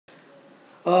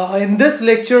In this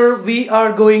lecture, we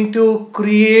are going to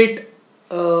create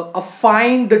a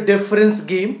find the difference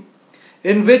game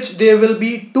in which there will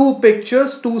be two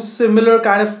pictures, two similar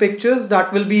kind of pictures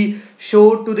that will be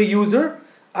showed to the user,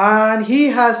 and he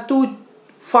has to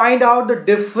find out the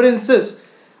differences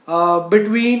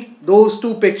between those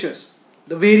two pictures,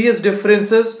 the various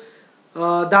differences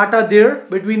that are there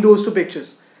between those two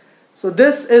pictures. So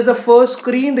this is the first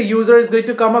screen the user is going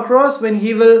to come across when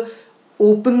he will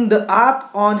open the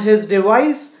app on his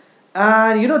device,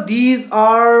 and these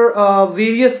are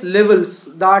various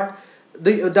levels that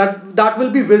will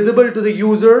be visible to the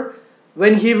user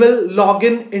when he will log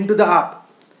in into the app.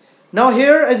 Now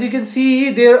here, as you can see,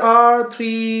 there are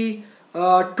 12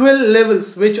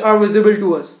 levels which are visible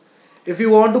to us. If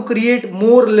you want to create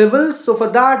more levels, so for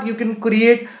that you can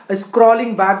create a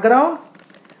scrolling background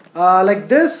like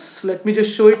this. Let me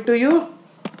just show it to you.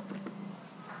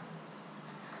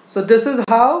 So this is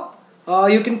how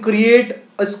you can create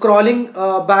a scrolling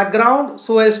background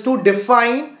so as to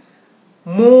define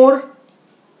more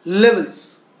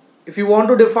levels. If you want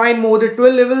to define more than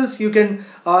 12 levels, you can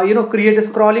create a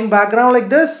scrolling background like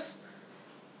this.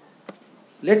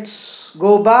 Let's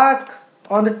go back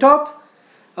on the top.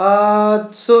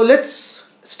 So let's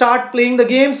start playing the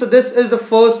game. So this is the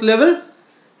first level.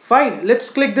 Fine, let's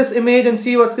click this image and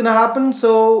see what's gonna happen.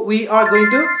 So we are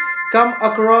going to come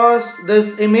across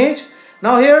this image.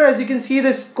 Now here, as you can see,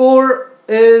 the score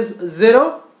is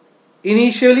 0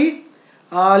 initially.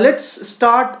 Let's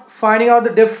start finding out the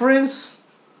difference.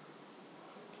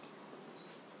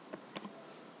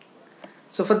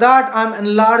 So for that, I'm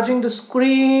enlarging the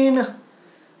screen.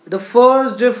 The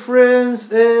first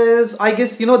difference is, I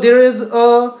guess, there is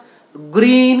a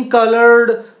green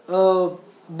colored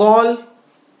ball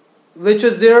which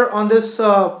is there on this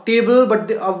table,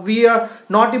 but we are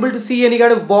not able to see any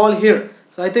kind of ball here.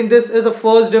 So I think this is the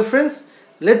first difference.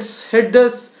 Let's hit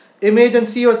this image and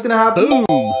see what's gonna happen. Boom.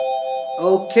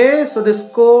 Okay, so the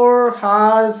score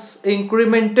has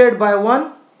incremented by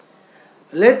 1.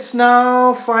 Let's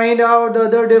now find out the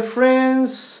other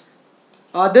difference.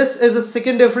 This is the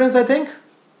second difference, I think.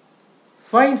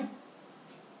 Fine.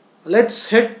 Let's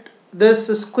hit this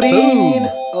screen.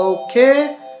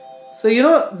 Okay. So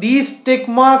these tick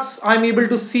marks I'm able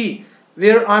to see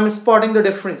where I'm spotting the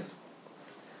difference.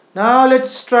 Now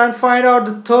let's try and find out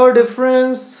the third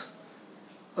difference.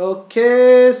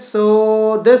 Okay,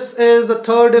 so this is the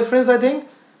third difference, I think.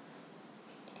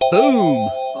 Boom.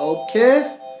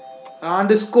 Okay, and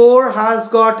the score has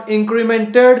got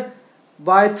incremented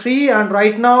by 3, and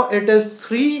right now it is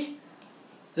 3.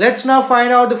 Let's now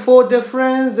find out the fourth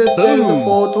difference. This is the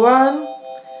fourth one.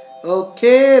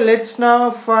 Okay, let's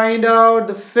now find out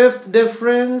the fifth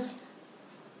difference.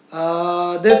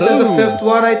 This is the fifth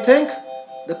one, I think.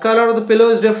 The color of the pillow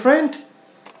is different.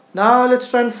 Now let's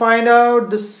try and find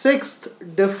out the sixth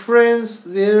difference.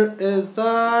 Where is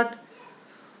that?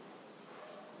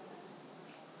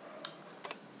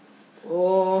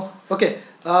 Oh, okay.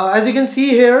 As you can see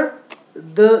here,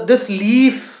 this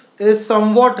leaf is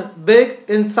somewhat big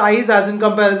in size as in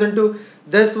comparison to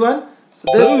this one.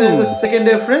 So this is the second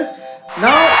difference.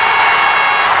 Now,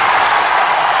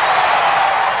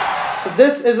 so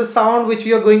this is a sound which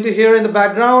you are going to hear in the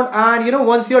background, and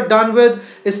once you are done with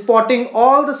spotting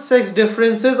all the 6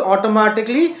 differences,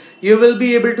 automatically you will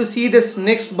be able to see this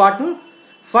next button.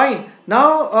 Fine.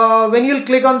 Now when you'll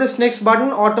click on this next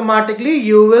button, automatically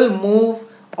you will move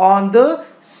on the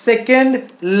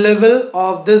second level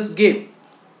of this game.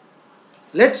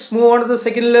 Let's move on to the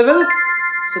second level.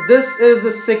 So this is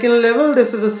the second level,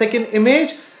 this is the second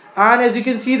image, and as you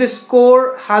can see, the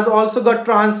score has also got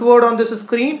transferred on this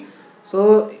screen.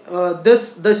 So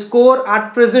the score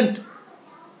at present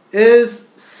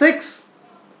is 6.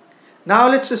 Now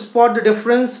let's spot the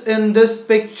difference in this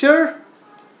picture.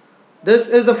 This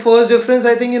is the first difference.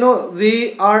 I think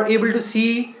we are able to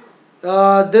see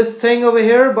this thing over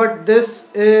here, but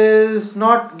this is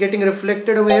not getting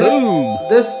reflected over here.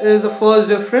 This is the first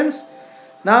difference.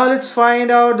 Now let's find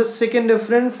out the second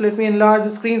difference. Let me enlarge the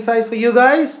screen size for you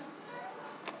guys.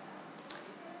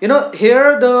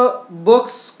 Here the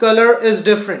book's color is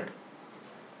different.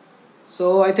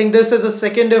 So I think this is the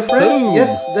second difference.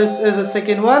 Yes, this is the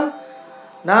second one.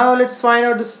 Now let's find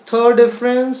out this third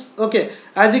difference. Okay,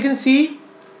 as you can see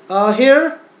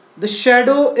here, the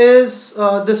shadow is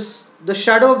the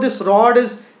shadow of this rod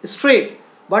is straight,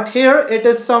 but here it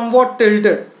is somewhat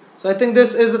tilted. So I think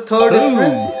this is the third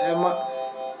difference.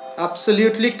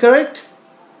 Absolutely correct.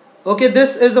 Okay,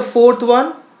 this is the fourth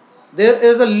one. There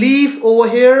is a leaf over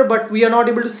here, but we are not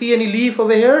able to see any leaf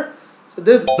over here. So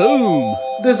this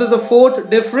is the fourth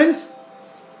difference.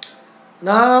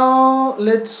 Now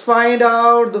let's find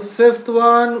out the fifth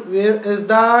one. Where is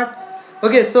that?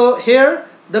 Okay, so here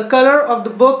the color of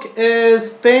the book is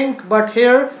pink, but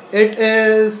here it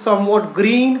is somewhat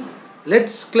green.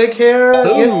 Let's click here.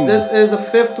 Yes, Boom. this is the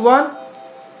fifth one.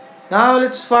 Now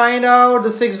let's find out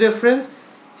the sixth difference.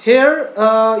 Here,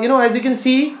 as you can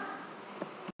see,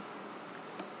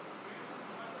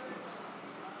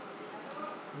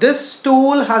 this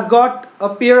stool has got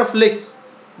a pair of legs,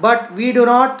 but we do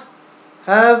not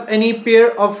have any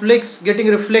pair of legs getting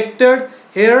reflected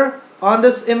here on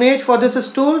this image for this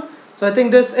stool. So I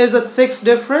think this is a sixth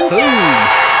difference. Boom.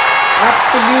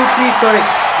 Absolutely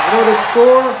correct. The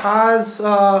score has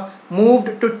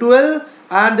moved to 12,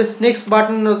 and this next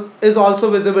button is also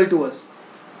visible to us.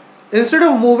 Instead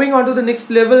of moving on to the next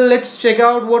level, let's check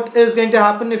out what is going to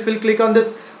happen if we'll click on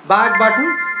this back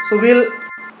button. So we'll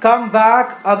come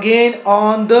back again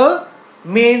on the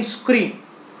main screen.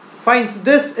 Fine, so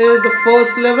this is the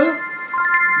first level,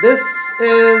 this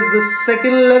is the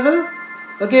second level,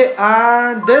 okay,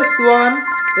 and this one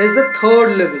is the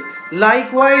third level.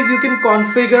 Likewise, you can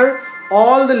configure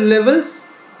all the levels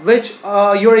which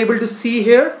you're able to see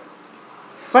here.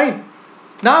 Fine.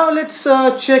 Now let's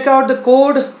check out the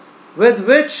code with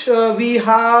which we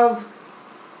have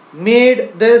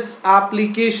made this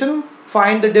application.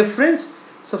 Find the difference.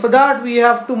 So for that we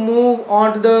have to move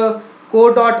on to the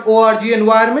code.org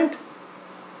environment.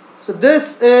 So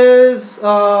this is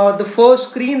the first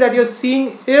screen that you're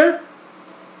seeing here.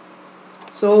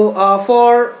 So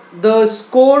for the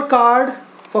scorecard,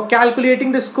 for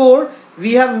calculating the score,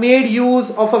 we have made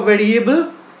use of a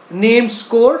variable named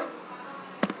score.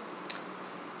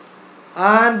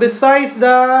 And besides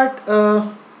that,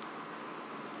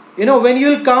 when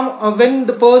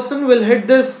the person will hit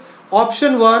this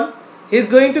option 1, he's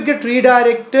going to get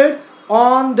redirected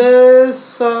on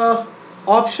this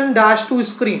option -2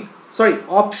 screen. Sorry,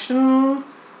 option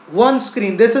 1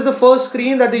 screen. This is the first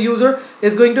screen that the user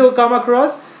is going to come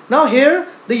across. Now here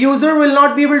the user will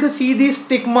not be able to see these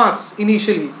tick marks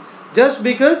initially, just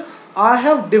because I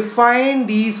have defined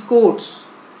these codes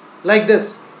like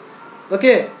this.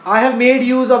 Okay, I have made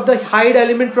use of the hide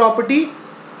element property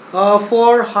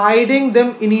for hiding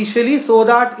them initially, so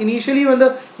that initially when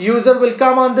the user will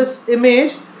come on this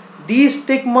image, these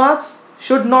tick marks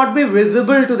should not be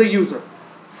visible to the user.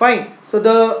 Fine. So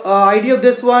the ID of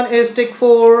this one is tick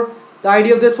 4, the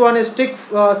ID of this one is tick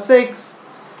 6.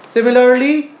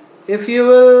 Similarly, if you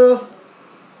will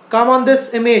come on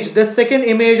this image, this second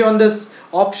image on this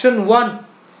option 1,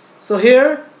 so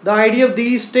here the ID of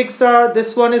these ticks are,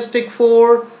 this one is tick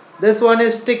 4, this one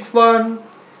is tick 1,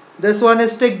 this one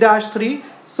is tick -3.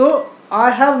 So I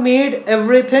have made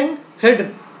everything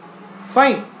hidden.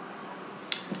 Fine.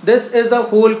 This is a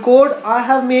whole code I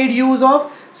have made use of.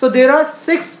 So there are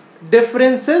 6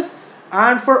 differences,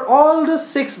 and for all the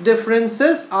 6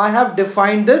 differences I have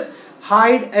defined this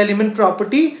hide element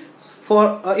property for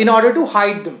in order to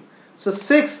hide them. So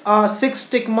 6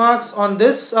 tick marks on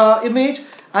this image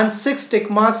and 6 tick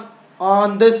marks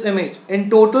on this image. In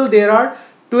total there are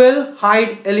 12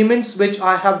 hide elements which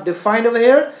I have defined over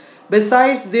here.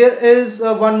 Besides, there is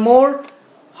one more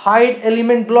hide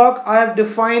element block I have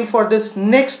defined for this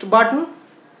next button.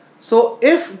 So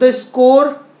if the score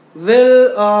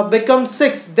will become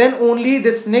 6, then only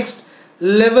this next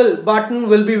level button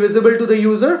will be visible to the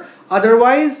user.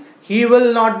 Otherwise he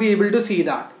will not be able to see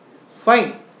that.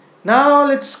 Fine. Now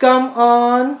let's come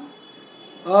on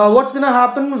what's gonna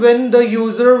happen when the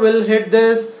user will hit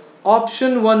this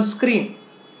option 1 screen.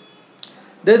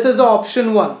 This is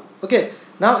option 1. Okay,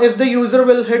 now if the user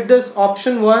will hit this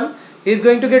option 1, he is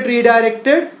going to get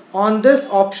redirected on this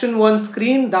option 1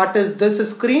 screen, that is this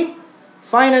screen.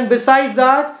 Fine. And besides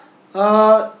that,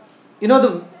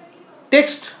 the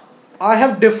text I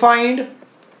have defined,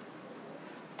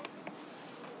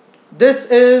 this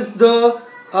is the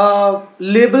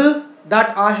label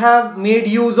that I have made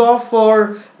use of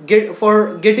for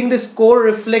getting the score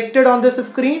reflected on this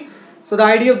screen. So the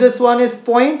ID of this one is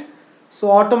point. So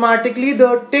automatically the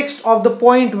text of the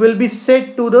point will be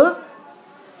set to the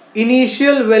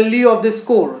initial value of the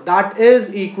score, that is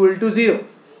equal to 0.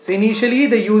 So initially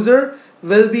the user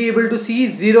will be able to see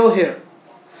 0 here.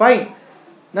 Fine.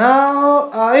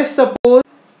 Now if suppose,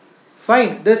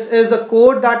 fine, this is a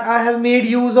code that I have made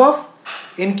use of.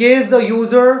 In case the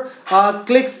user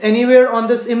clicks anywhere on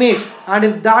this image, and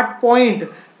if that point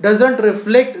doesn't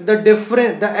reflect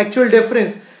the actual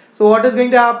difference, so what is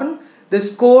going to happen? The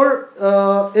score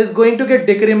is going to get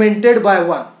decremented by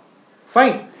 1.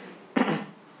 Fine.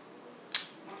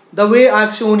 The way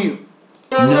I've shown you,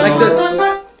 like this.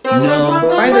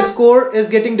 Fine, the score is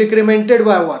getting decremented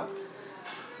by 1.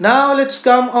 Now let's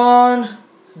come on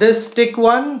this tick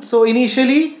 1. So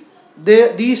initially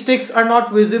these ticks are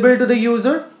not visible to the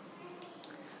user,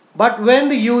 but when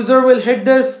the user will hit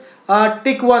this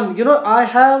tick 1, I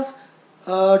have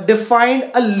defined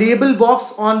a label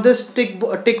box on this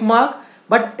tick mark,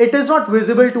 but it is not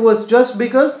visible to us just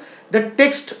because the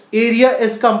text area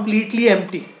is completely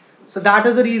empty. So that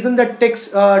is the reason that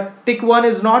tick 1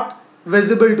 is not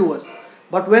visible to us.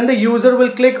 But when the user will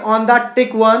click on that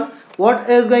tick 1, what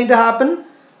is going to happen?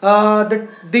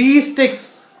 These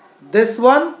ticks, this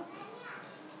one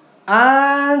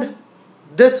and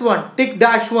this one, tick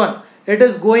dash 1, it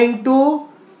is going to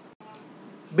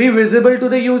be visible to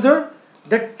the user.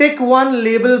 The tick 1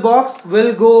 label box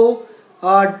will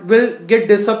get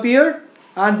disappeared,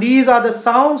 and these are the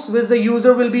sounds which the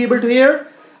user will be able to hear,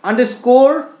 and the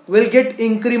score will get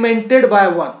incremented by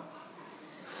 1.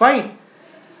 Fine.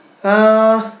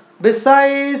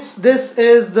 Besides, this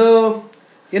is the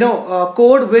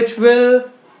code which will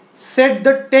set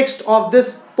the text of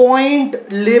this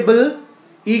point label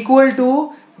equal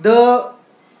to the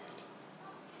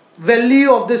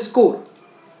value of the score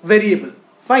variable.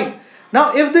 Fine.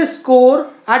 Now if the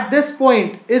score at this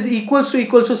point is equals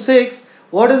to 6,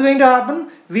 what is going to happen?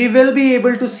 We will be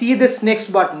able to see this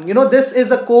next button. This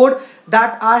is a code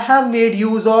that I have made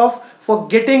use of for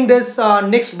getting this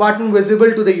next button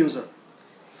visible to the user.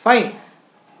 Fine.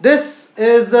 This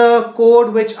is a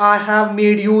code which I have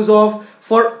made use of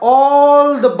for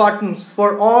all the buttons,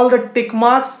 for all the tick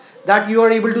marks that you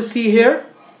are able to see here.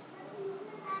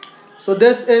 So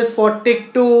this is for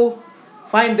tick 2.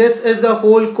 Fine, this is the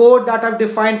whole code that I've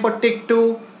defined for tick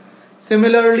 2.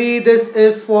 Similarly, this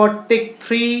is for tick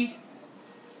 3.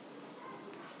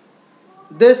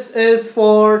 This is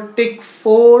for tick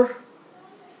 4.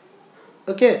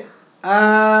 Okay,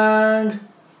 and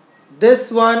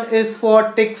this one is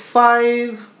for tick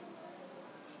 5.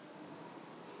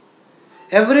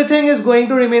 Everything is going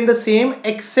to remain the same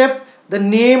except the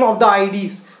name of the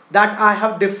IDs that I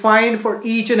have defined for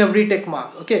each and every tick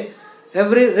mark. Okay,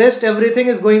 everything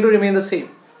is going to remain the same.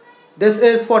 This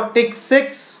is for tick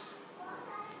 6,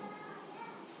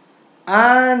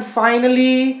 and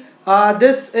finally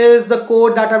this is the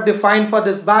code that I've defined for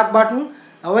this back button.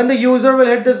 Now when the user will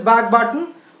hit this back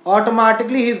button,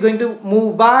 automatically he's going to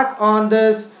move back on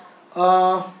this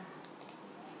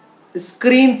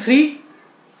screen 3.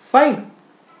 Fine.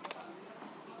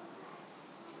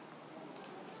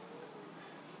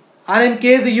 And in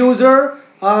case the user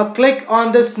click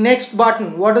on this next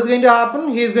button, what is going to happen?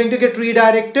 He is going to get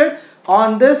redirected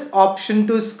on this option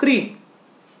 2 screen.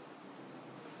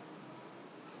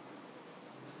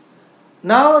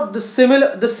 Now the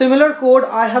similar code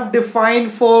I have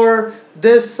defined for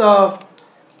this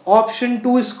option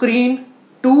 2 screen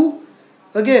 2.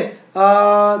 Okay,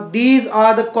 these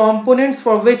are the components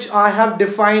for which I have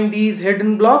defined these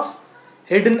hidden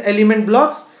element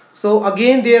blocks. So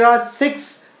again, there are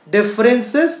 6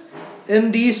 differences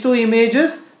in these two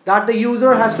images that the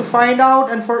user has to find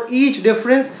out, and for each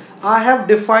difference I have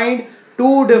defined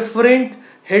 2 different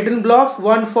hidden blocks,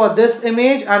 one for this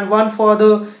image and one for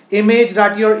the image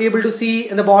that you are able to see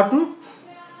in the bottom.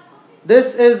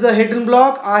 This is the hidden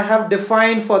block I have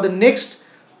defined for the next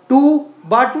 2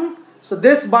 button. So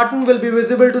this button will be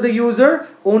visible to the user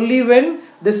only when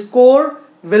the score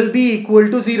will be equal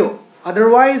to 0.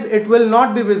 Otherwise it will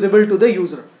not be visible to the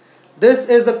user. This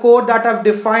is the code that I've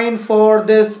defined for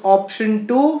this option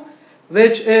 2,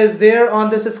 which is there on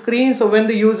this screen. So when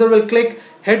the user will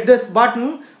hit this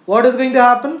button, what is going to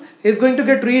happen? He's going to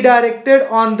get redirected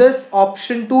on this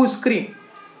option 2 screen.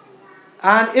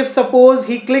 And if suppose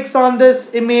he clicks on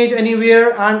this image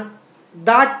anywhere and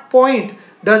that point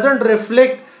doesn't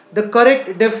reflect the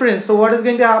correct difference, so what is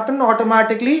going to happen?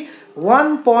 Automatically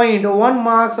 1 point or 1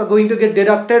 marks are going to get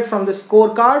deducted from the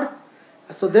scorecard.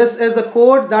 So this is a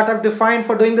code that I've defined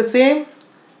for doing the same.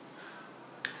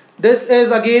 This is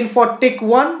again for tick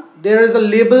 1. There is a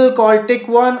label called tick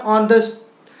 1 on this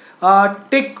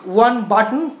tick 1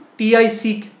 button,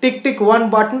 tick 1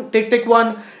 button, tick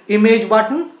 1 image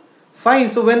button. Fine.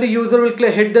 So when the user will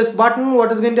hit this button,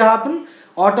 what is going to happen?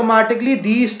 Automatically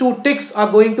these 2 ticks are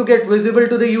going to get visible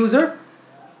to the user.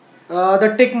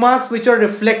 The tick marks which are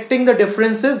reflecting the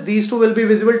differences, these 2 will be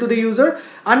visible to the user,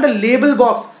 and the label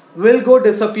box will go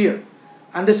disappear,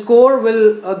 and the score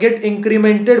will get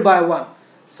incremented by 1.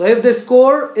 So if the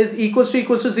score is equals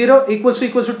to 0, equals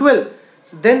to 12,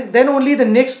 so then only the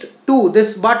next 2,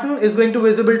 this button is going to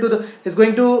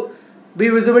be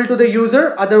visible to the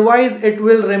user, otherwise it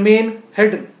will remain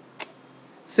hidden.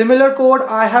 Similar code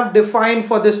I have defined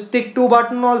for this tick 2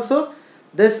 button also.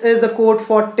 This is the code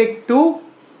for tick 2.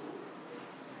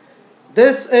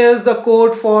 This is the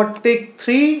code for tick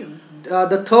 3,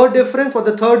 the third difference, for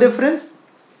the third difference.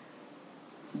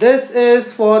 This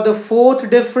is for the fourth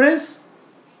difference.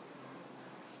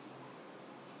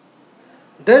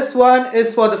 This one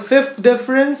is for the fifth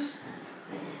difference.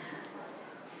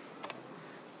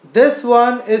 This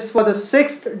one is for the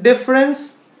sixth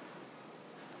difference.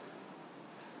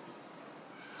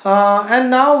 And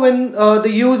now when the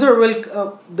user will,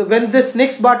 when this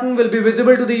next button will be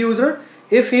visible to the user,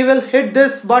 if he will hit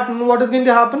this button, what is going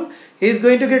to happen? He is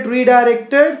going to get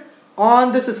redirected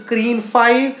on this screen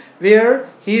 5, where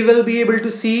he will be able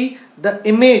to see the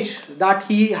image that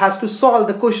he has to solve,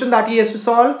 the question that he has to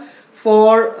solve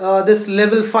for this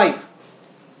level 5.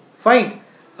 Fine.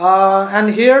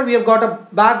 And here we have got a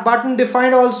back button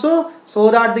defined also,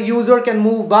 so that the user can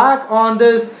move back on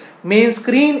this main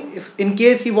screen if in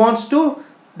case he wants to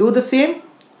do the same.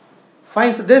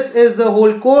 Fine. So this is the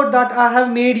whole code that I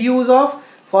have made use of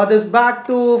for this back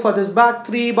 2, for this back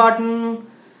 3 button,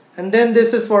 and then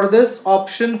this is for this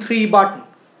option 3 button.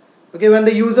 Okay, when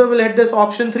the user will hit this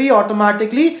option 3,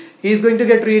 automatically he is going to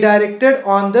get redirected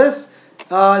on this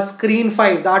screen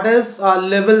 5, that is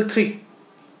level 3.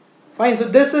 Fine, so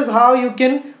this is how you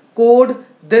can code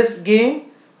this game.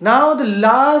 Now the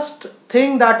last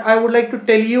thing that I would like to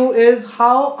tell you is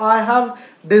how I have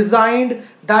designed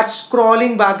that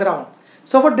scrolling background.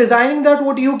 So for designing that,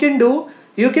 what you can do,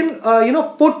 you can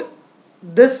put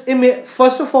this image.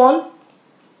 First of all,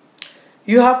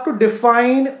 you have to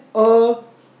define a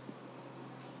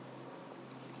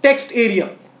text area.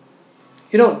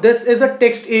 This is a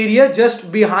text area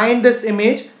just behind this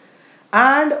image,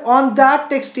 and on that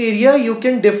text area you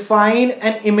can define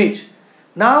an image.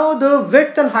 Now the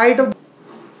width and height of,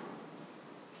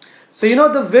 so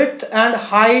the width and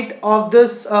height of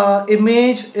this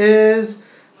image is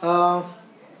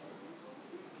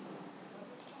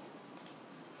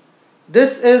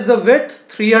this is the width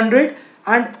 300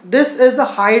 and this is the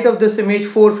height of this image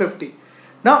 450.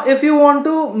 Now if you want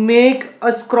to make a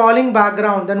scrolling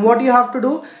background, then what you have to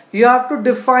do, you have to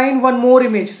define one more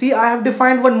image. See, I have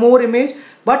defined one more image,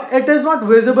 but it is not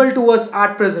visible to us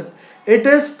at present. It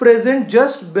is present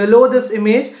just below this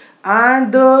image,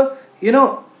 and the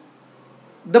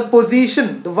the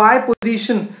position, the Y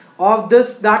position of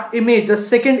that image, the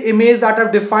second image that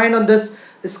I've defined on this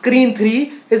screen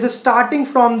 3 is starting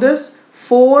from this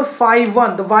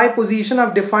 451. The Y position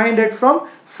I've defined it from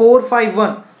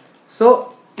 451.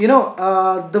 So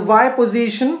the Y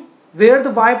position, where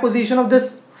the Y position of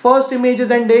this first image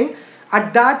is ending,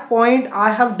 at that point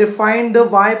I have defined the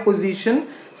Y position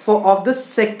of the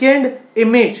second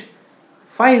image.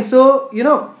 Fine. So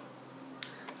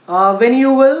when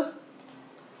you will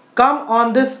come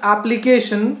on this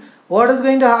application, what is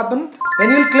going to happen?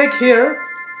 When you will click here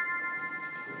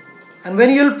and when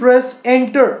you will press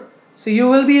enter, so you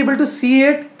will be able to see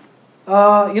it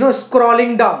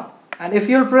scrolling down, and if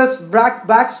you will press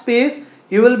backspace,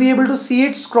 you will be able to see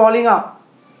it scrolling up.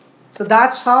 So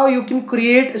that's how you can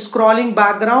create a scrolling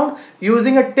background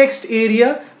using a text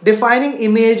area, defining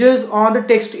images on the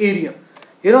text area.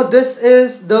 This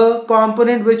is the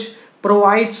component which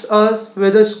provides us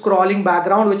with a scrolling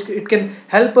background, which it can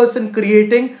help us in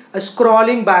creating a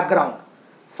scrolling background.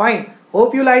 Fine.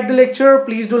 Hope you liked the lecture.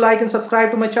 Please do like and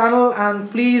subscribe to my channel,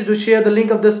 and please do share the link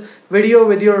of this video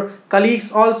with your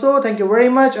colleagues also. Thank you very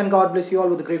much, and God bless you all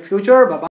with a great future. Bye bye.